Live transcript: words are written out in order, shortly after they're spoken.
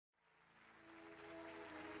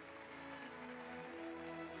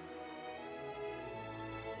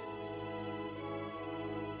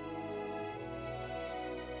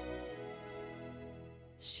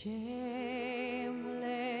Shem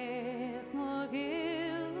lech Mo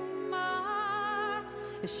Ghile Mear,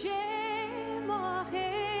 Shem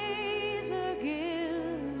Ghile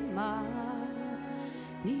Mear,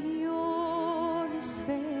 Ni oris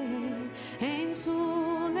fein ein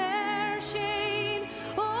sun shein,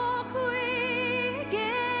 och we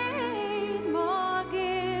gein Mo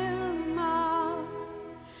Ghile Mear,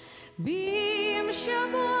 bim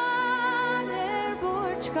shabuan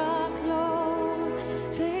borch gaklo.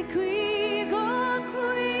 Se qui go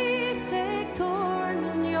qui se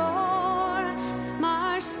tornen your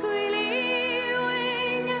mar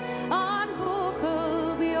squealing on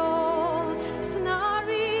bochel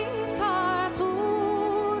snarif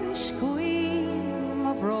tarturish queen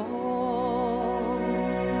of Rome.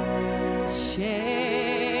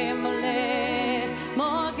 Shem lech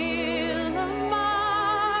Mo Ghile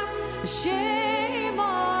Mear, Shem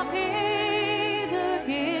Ghile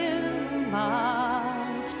Mear.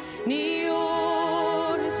 Ni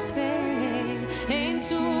oris fein ein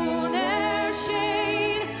sun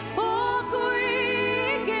shein, och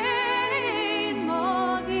we gein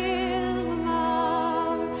Mo Ghile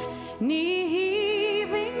Mear. Ni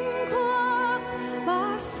hiving koch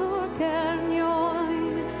was sorgernjoin,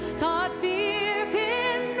 tat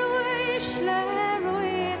firken nuishler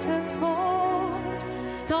oetes bort,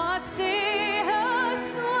 tat sehas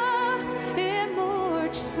swa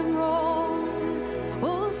emorch som ron.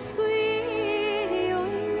 Squealing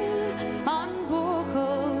on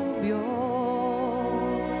bochel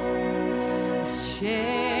bjorn.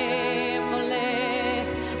 Shem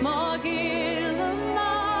lech Mo Ghile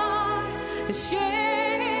Mear,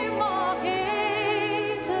 Shem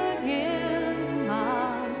Ghile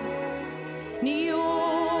Mear. Ni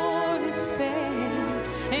oris fein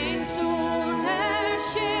ein sun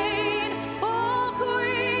shein, och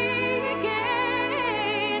we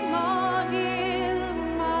gein Mo Ghile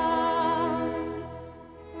Mear.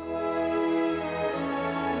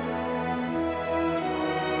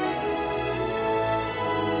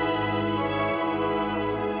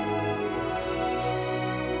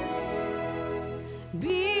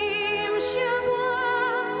 Bim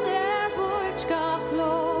shabuan borch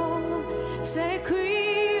gaklo, se qui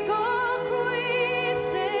go qui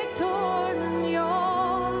se tornen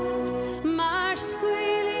your mar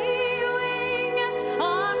squealing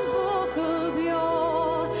on bochel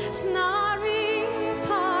bjor snarif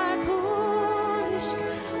tarturish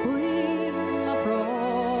queen of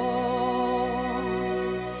Rome.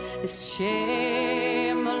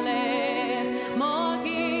 Shem lech Mo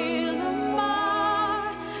Ghile Mear,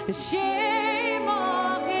 Shem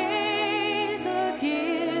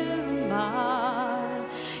Ghile Mear.